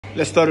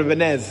Let's start with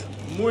Venez.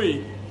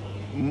 Muy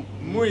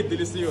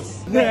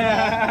delicioso.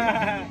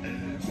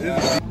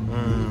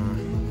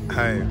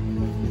 Hi.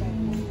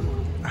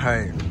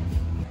 Hi.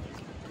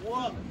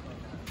 What?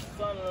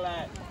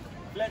 Sunlight.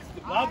 Flex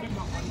the barbie.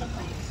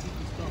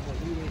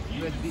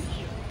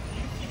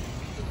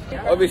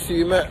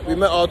 Obviously, we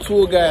met our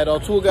tour guide. Our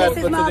tour guide This for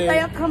is today.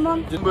 Marbella, come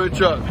on. Jimbo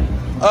truck.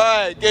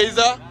 Alright,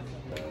 Gazer.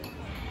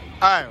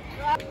 Aye.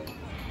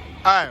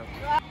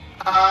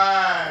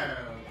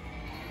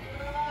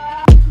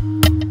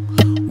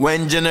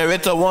 When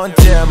generator won't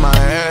tear my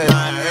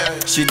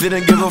head, she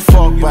didn't give a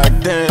fuck back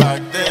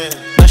then.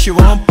 Now she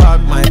won't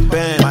park my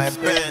Benz.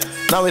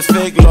 Now it's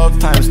fake love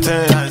times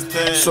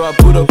 10. So I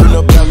put up in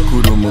a black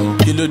kudumo.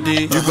 Kilo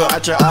D, you got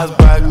at your ass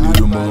back,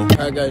 kudumo.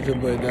 I got your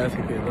boy That's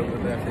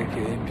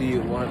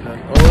indeed one and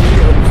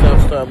only. Obviously, I'm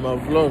starting my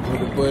vlog with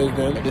the boys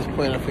then. At this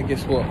point, I think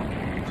it's what?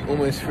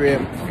 Almost 4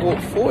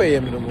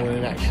 a.m. in the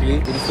morning actually.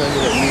 We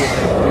decided that we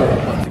were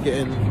about to get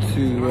into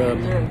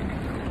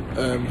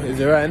is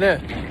it right in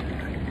there?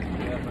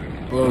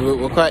 Well,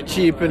 we're quite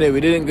cheap innit? We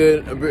didn't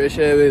go to British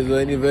Airways or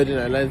any Virgin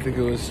Atlantic,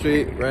 it was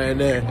straight right in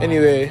there.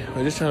 Anyway,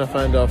 we're just trying to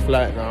find our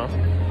flight now.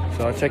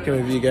 So I'll check in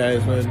with you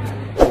guys when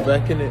we're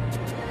back in it.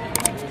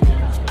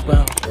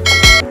 Wow.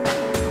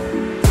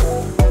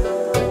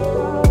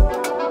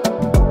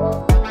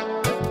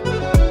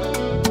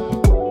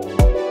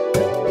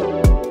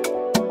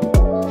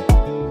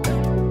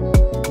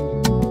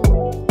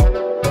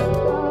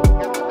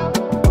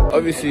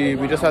 Obviously,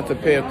 we just had to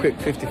pay a quick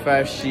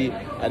 55 sheet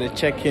at the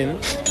check-in.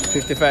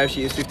 55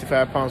 sheet is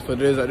 £55 for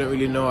those that don't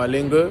really know our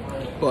lingo.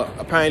 But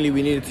apparently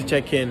we needed to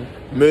check in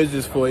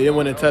Moses for. He didn't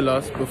want to tell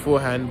us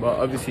beforehand, but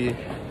obviously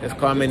there's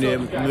Carmen here.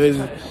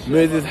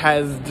 Moses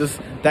has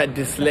just that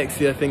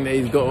dyslexia thing that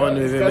he's got on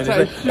with him. And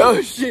it's like,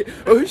 oh shit,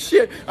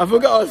 I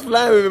forgot I was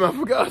flying with him.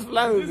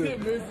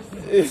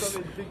 It's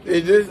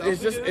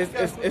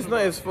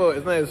not his fault.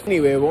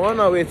 Anyway, we're on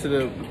our way to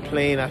the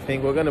plane, I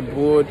think. We're gonna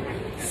board,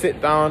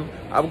 sit down.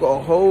 I've got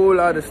a whole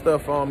lot of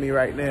stuff on me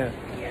right now.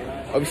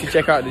 Obviously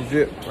check out the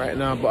drip right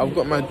now, but I've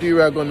got my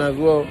do-rag on as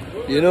well.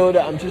 You know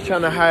that I'm just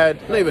trying to hide,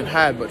 not even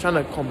hide, but trying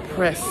to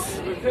compress.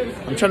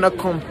 I'm trying to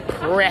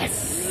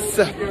compress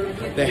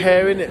the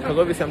hair in it, because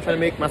obviously I'm trying to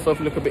make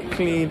myself look a bit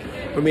clean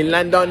when we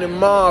land down in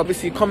Mar.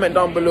 Obviously comment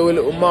down below a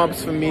little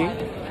mobs for me.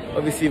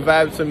 Obviously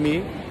vibes for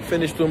me.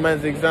 Finished all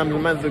man's exams,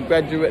 man's a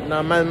graduate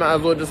now. Man might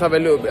as well just have a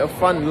little bit of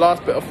fun,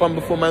 last bit of fun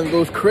before man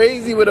goes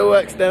crazy with the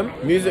works them.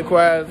 Music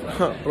wise,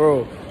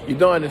 bro, you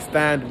don't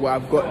understand what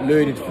I've got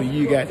loaded for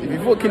you guys. If you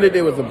thought Killer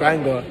Day was a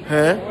banger,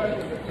 huh?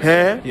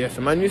 Yeah, so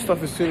my new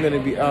stuff is soon gonna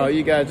be out.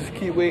 You guys just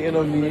keep waiting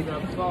on me.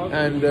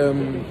 And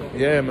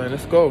yeah man,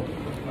 let's go.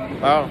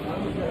 Wow.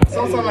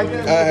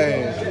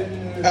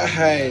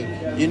 Hey,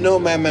 you know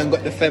my man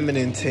got the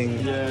feminine thing.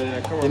 Yeah,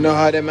 come on. You know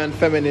how the man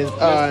feminines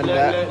are and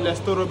that. Let's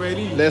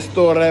strawberry.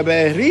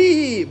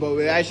 But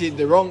we're actually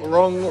the wrong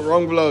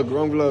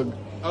vlog.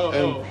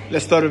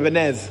 Let's start with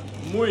Venez.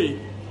 Muy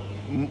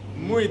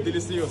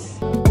delicioso.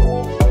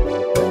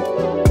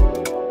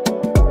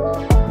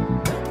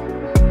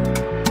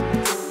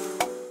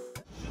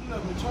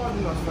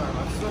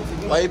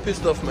 Why are you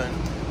pissed off, man?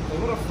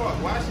 What the fuck?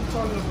 Why is she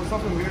charging us for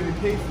something we already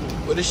paid for?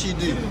 What did she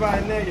do? She's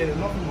right in there, yeah,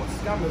 nothing but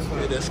scammers.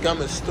 Yeah, the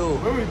scammers still.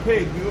 When we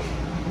paid,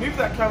 move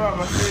that camera out of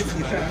my face.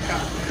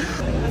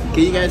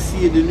 Can you guys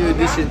see the new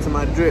addition to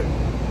my drip?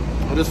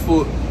 I just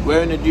thought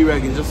wearing a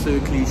do-rag is just so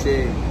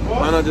cliche.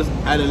 Why not just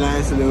add a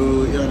nice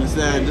little, you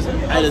understand? Just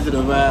add it to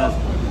the vibe.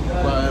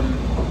 But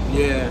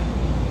yeah.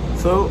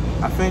 So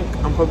I think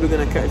I'm probably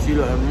gonna catch you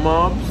lot at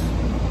Mobs.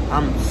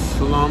 I'm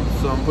slumped,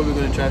 so I'm probably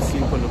gonna try to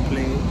sleep on the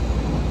plane.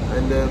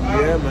 And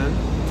yeah, man.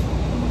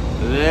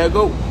 There you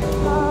go.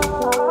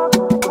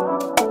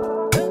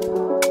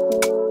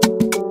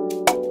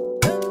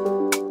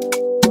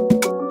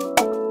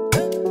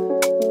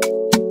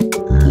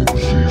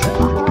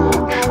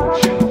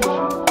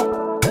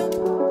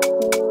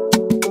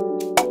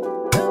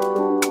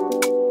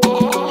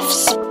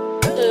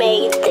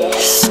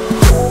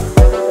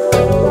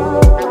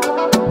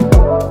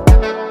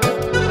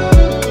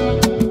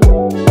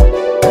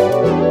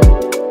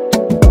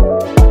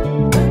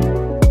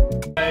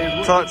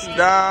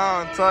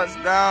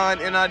 Touchdown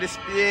in our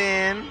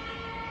Spain.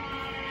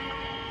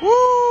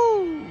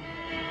 Woo!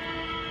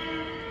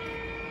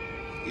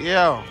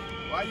 Yo.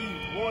 What are you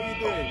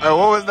doing? What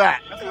was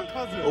that? That's my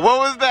cousin. What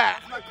was that?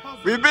 That's my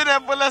cousin. We've been here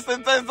for less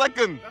than 10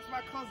 seconds. That's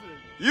my cousin.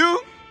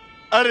 You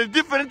are a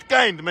different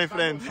kind, my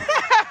friend.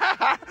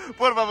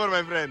 Por favor,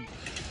 my friend.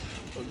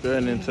 We're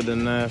going into the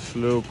nice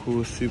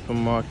local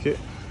supermarket.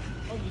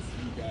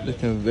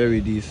 Looking very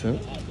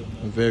decent.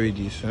 Very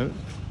decent.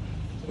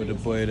 With the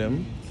boy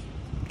them.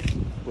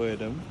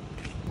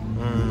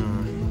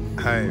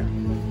 Hi.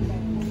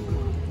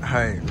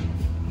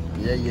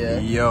 Yeah.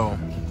 Yo.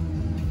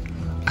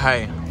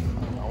 Hi. I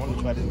want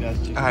to try this guy's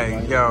chicken. Hi.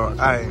 Yo.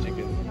 Hi.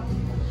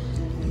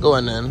 Go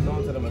on then.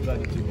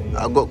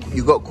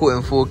 You got caught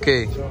in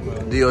 4K.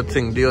 Do your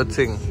thing.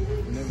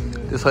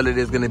 This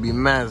holiday is gonna be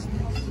mad.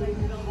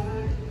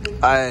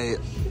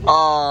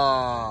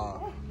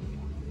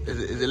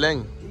 Is it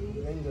Leng?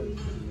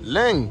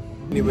 Leng.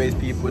 Anyways,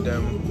 people,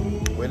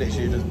 we're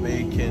literally just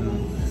baking.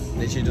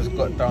 Literally just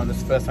got down. This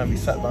is the first time we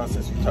sat down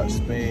since we touched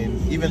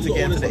Spain. Even to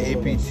get into the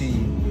APT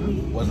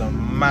was a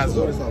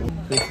mazzo.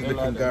 This is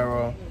looking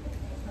gara.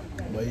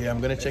 But yeah,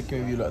 I'm gonna check in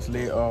with you lots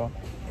later. We'll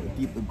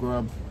deep the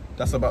grub.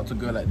 That's about to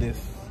go like this.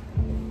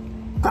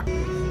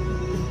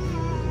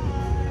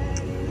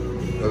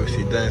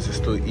 Obviously, Dennis is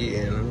still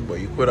eating, but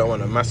you call that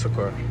one a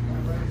massacre.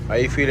 How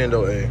you feeling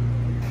though, eh?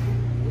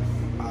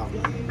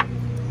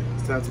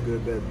 It's time to go to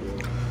bed, bro.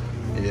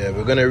 Yeah,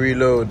 we're gonna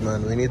reload,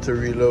 man. We need to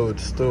reload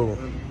still.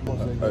 You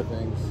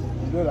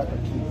know, like a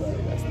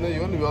kid, no,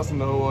 you want to be asking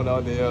the whole world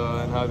out there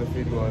and how the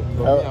food was.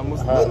 But I'm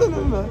also,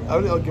 no. I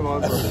really give my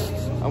answer.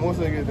 I'm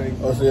also a good thing.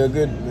 Oh, so you're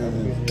good?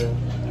 Yeah.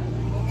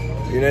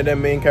 You know that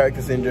main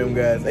character syndrome,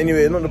 guys.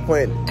 Anyway, it's not the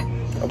point.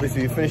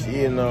 Obviously, we finished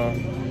eating now.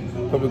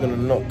 Probably gonna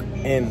knock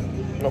in.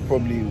 Not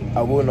probably,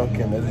 I will knock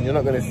in. As in, you're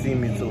not gonna see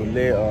me till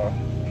later.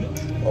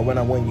 Or when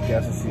I want you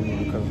guys to see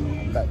me because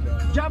back there.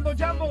 Jumbo!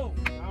 Jumbo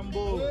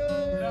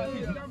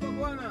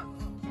Guana!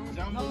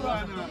 Jumbo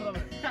Guana!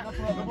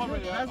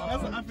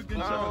 That's an African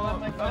show. I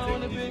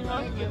want to be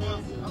African.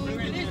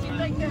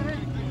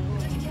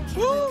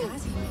 Woo!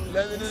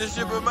 Let's do the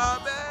ship with my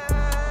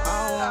man.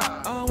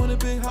 I want a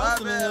big house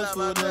in the hills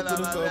full of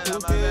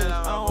couple kids.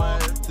 I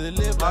want to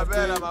live like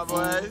this.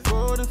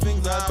 For the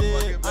things I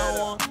did, I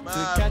want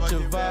to catch a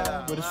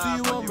vibe. But I see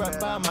you won't right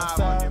by my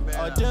side.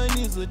 Our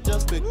journeys are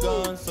just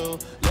begun, so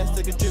let's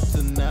take a trip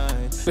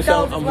tonight. So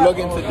I'm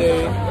vlogging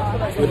today.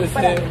 We're just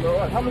here.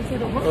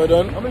 Hold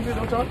on.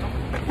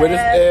 We're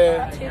just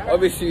here.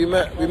 Obviously, we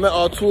met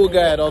our tour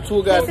guide. Our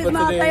tour guide for today.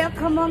 Marbella,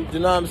 come on. Do you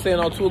know what I'm saying?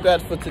 Our tour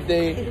guide for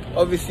today.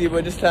 Obviously,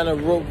 we're just trying to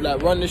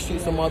run the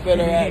streets of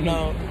Marbella right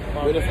now.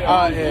 We're just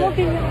out here.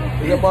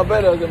 Is it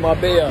Marbella or is it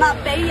Marbella?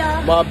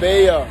 Marbella.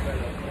 Marbella.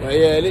 But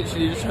yeah,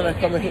 literally just trying to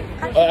come and hit.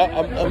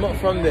 I'm not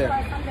from there.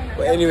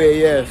 But anyway,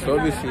 yeah, so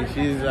obviously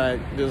she's like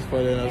just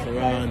following us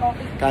around,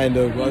 kind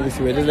of. But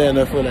obviously we're just letting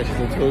her feel like she's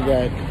a tour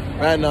guide.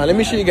 Right now, let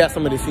me show you guys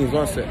some of the scenes.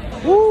 One sec.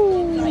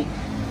 Woo!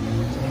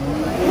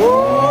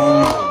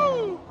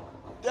 Woo!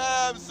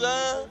 Damn,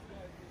 son.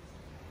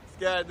 This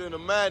guy doing the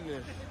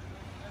madness.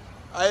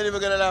 I ain't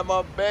even gonna lie,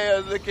 my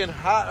bear's looking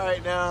hot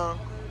right now.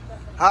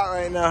 Hot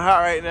right now, hot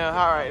right now,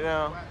 hot right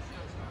now.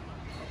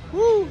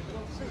 Woo!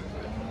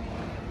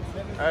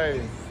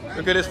 Hey,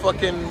 look at this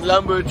fucking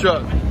Lambo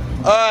truck.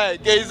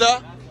 Alright,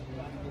 Gazer.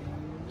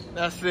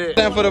 That's it.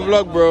 Time for the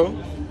vlog, bro.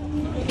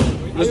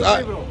 We're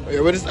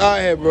just out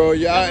here, bro.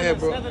 You're out here,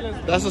 bro.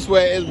 That's just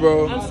where it is,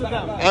 bro.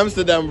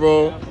 Amsterdam,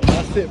 bro.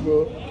 That's it,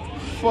 bro.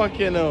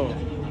 Fucking hell.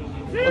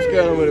 What's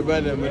going on with the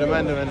band and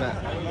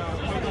that?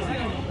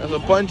 That's a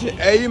punching.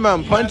 Hey,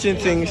 man, punching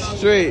things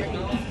straight.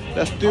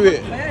 Let's do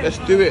it. Let's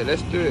do it.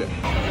 Let's do it.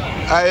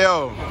 Hey,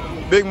 yo.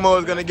 Big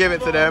Mo's gonna give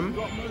it to them.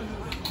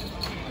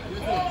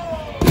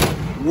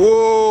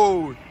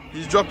 Whoa.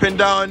 He's dropping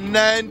down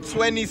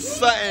 920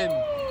 something.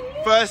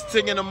 First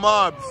thing in the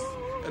mobs.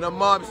 In the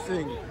mobs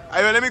thing.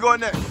 Hey, yo, let me go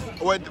next.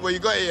 Where you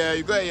got it here?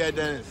 You got it here,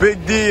 Dennis.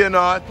 Big D, you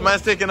know.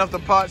 Man's taking off the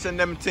parts and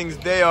them things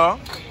there.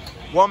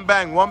 One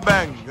bang, one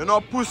bang. You're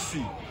not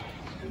pussy.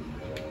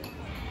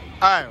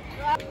 Aye.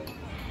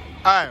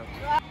 Aye.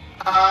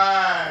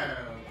 Aye.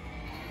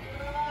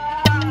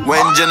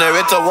 When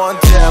generator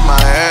won't tear my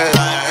head,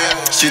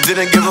 she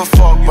didn't give a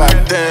fuck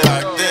back then.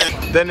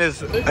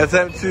 Dennis,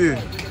 attempt 2.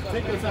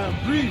 Take your time,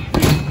 breathe.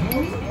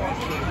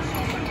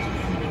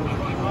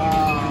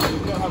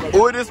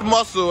 All this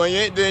muscle and you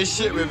ain't doing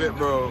shit with it,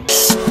 bro.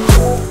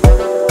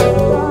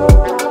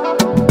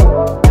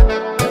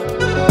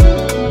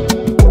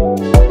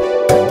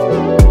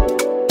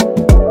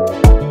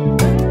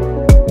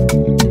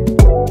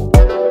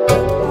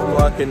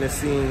 Marking the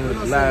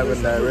scene live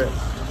and direct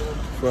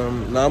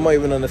from. Now I'm not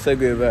even on the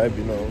Segway vibe,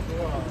 you know.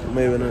 I'm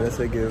not even on the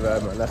Segway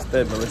vibe, man. That's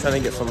dead, man. We're trying to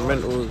get some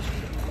rentals,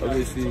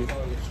 obviously.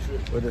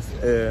 With this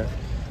air,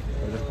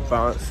 with this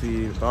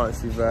bouncy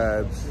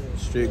vibes,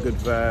 straight good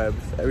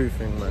vibes,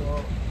 everything, man.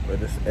 With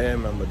this air,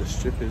 man, but the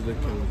strip is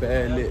looking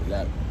bare lit.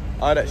 Like,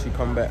 I'd actually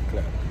come back,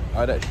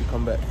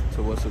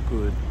 to what's it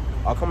called.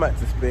 I'll come back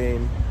to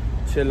Spain,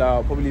 chill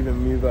out, probably even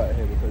move out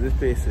here because this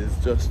place is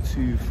just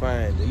too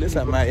fine. It looks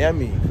like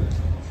Miami.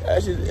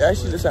 It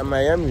actually looks like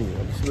Miami,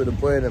 obviously with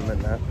the boy and them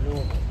and that.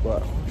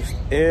 But just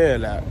air,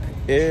 nah,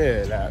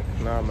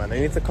 man. I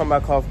need to come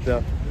back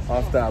after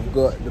I've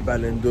got the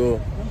Ballon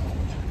d'Or.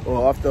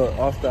 Or after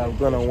I've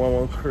gone on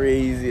one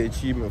crazy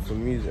achievement for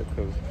music,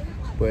 because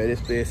boy,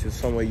 this place is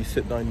somewhere you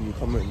sit down and you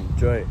come and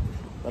enjoy it.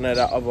 None of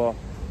that other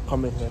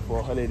coming here for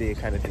a holiday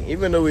kind of thing.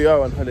 Even though we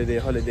are on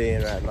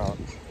holidaying right now,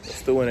 it's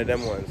still one of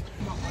them ones.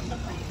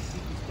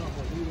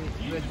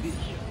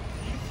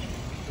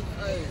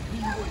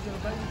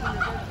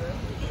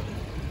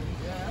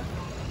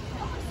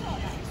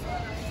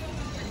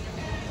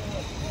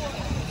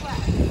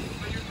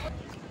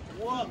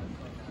 What?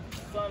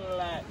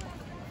 Sunlight.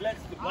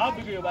 How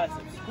big are your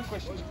biceps? Good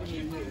question.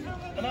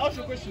 And I ask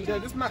you a question. Yeah,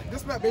 this might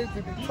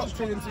basically be touched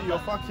into your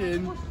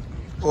fucking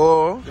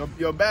Or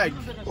your bag.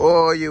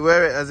 Or you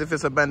wear it as if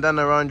it's a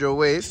bandana around your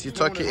waist. You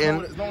tuck it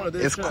in.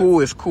 It's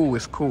cool. It's cool.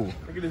 It's cool.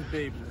 Look at this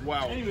babe.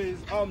 Wow. Anyways,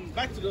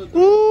 back to the.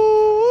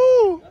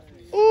 Ooh,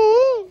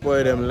 ooh.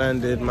 Boy, them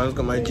landed. Man's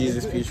got my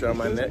Jesus piece around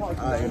my neck.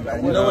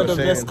 You know what the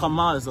best come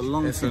out is a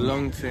long It's thing. a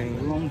long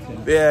thing.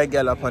 Yeah,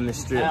 girl up on the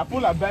street. I feel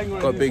like banging.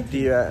 Got Big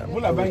D right. I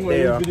feel like banging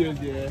with these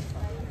videos, yeah.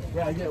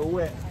 Where I get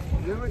wet.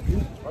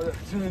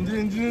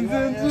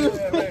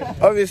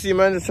 Obviously,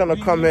 man, just trying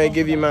to come here and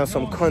give you man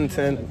some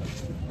content.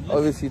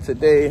 Obviously,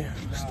 today,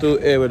 still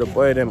here with the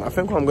boy them. I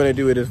think what I'm gonna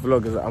do with this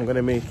vlog is I'm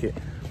gonna make it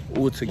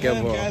all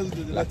together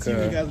like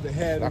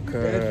a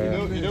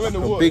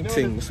big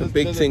thing. It's a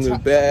big thing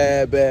with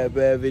bare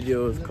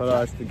videos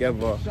collaged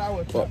together.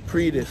 But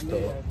pre this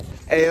though.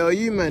 Hey, yo,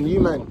 you man.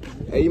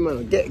 Hey, you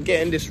man, get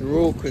in this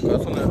real quick. I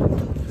just wanna.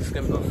 This is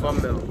gonna be a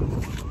thumbnail.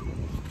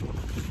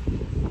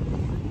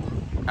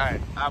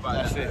 Alright, how about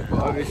that's that? It. But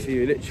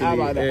obviously, literally, how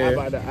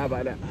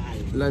about that?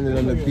 Landing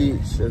on the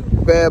beach, there's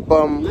bare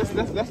bum,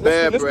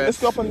 bare breast, let's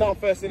go up and down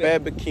first, innit? bare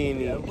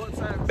bikini,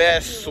 bare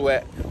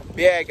sweat,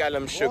 bare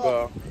gallum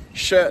sugar,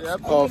 shirts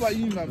off,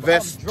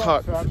 vest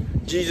tucked,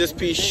 Jesus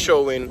piece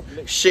showing,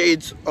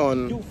 shades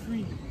on,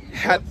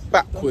 hat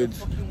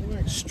backwards,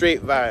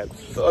 straight vibes.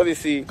 So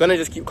obviously, gonna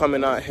just keep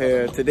coming out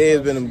here. Today has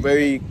been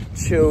very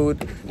chilled.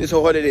 This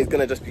whole holiday is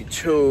gonna just be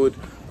chilled.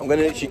 I'm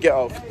gonna literally get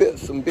out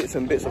bits and bits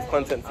of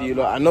content for you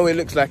lot. I know it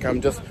looks like I'm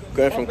just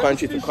going from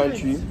country to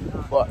country,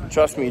 but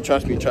trust me, it's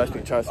worth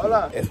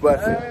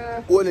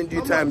it. All in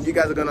due time, you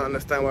guys are gonna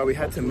understand why we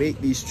had to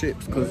make these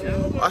trips, because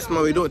us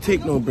man, we don't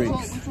take no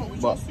breaks.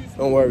 But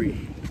don't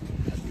worry.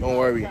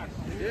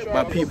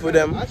 My people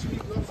them, I'm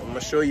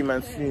gonna show you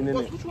man soon,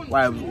 innit,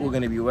 why it's all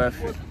gonna be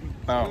worth it.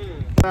 Now.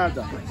 Those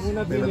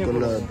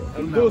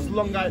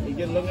Long Island,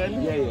 yeah.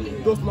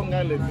 Those Long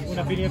Island.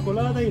 Una piña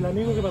colada y el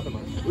amigo que va a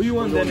tomar. Who you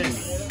want,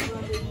 Dennis?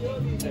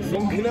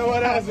 You know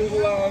what else is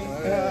long?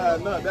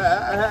 Not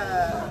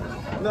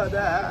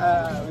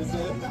that. Is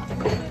it?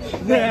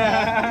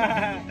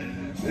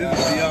 This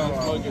is young. I'm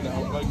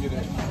bugging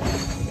it.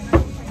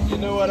 You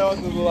know what else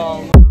is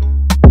long?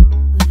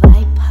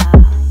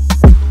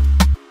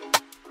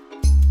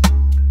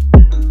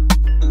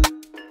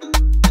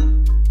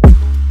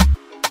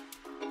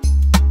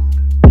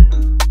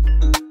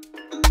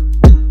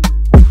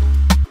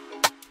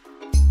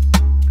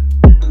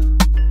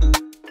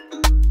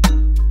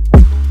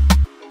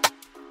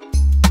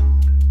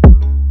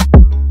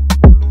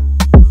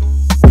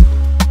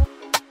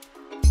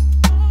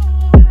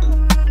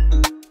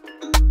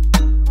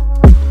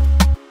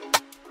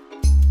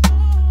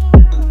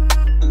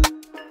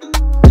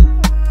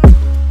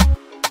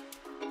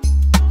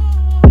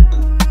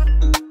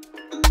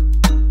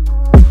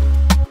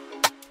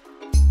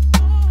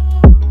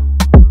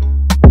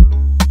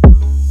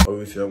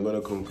 I'm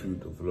gonna conclude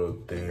the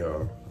vlog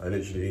there. I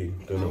literally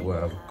don't know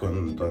why I've gone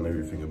and done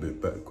everything a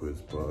bit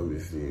backwards, but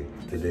obviously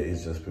today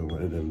has just been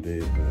one of them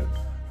days where I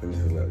think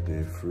this is like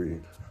day 3.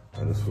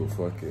 I just thought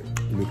fuck it.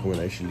 Let me come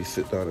and actually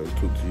sit down and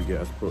talk to you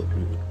guys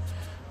properly.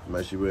 I'm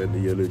actually wearing the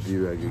yellow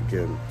D-rag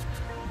again.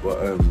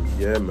 But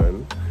yeah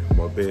man,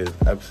 my bear is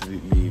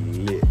absolutely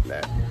lit.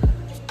 Like,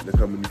 look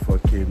how many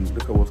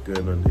look at what's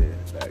going on here.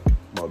 Like,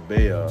 my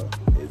bear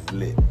is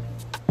lit.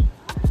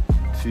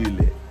 Too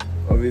lit.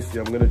 Obviously,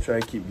 I'm gonna try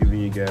and keep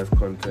giving you guys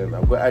content.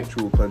 I've got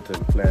actual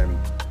content planned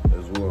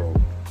as well.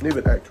 Not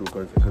even actual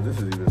content, because this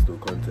is even still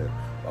content.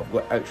 I've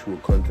got actual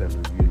content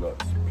with you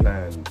lots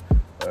planned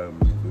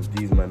with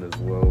these men as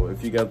well.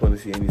 If you guys want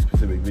to see any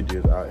specific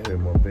videos out here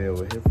in Marbella,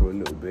 we're here for a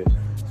little bit.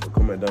 So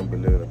comment down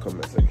below in the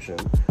comment section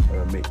and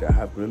I'll make that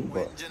happen.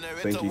 But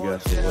thank you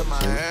guys for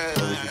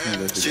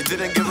watching. She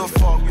didn't give a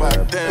fuck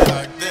back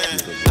then.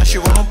 Now she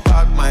wanna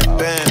pack my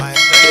pen.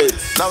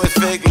 Now it's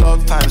fake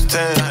love times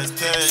 10.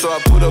 So I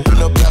put up in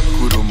a black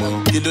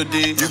kudumo. You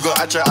got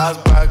at your ass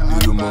back,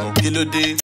 kudumo.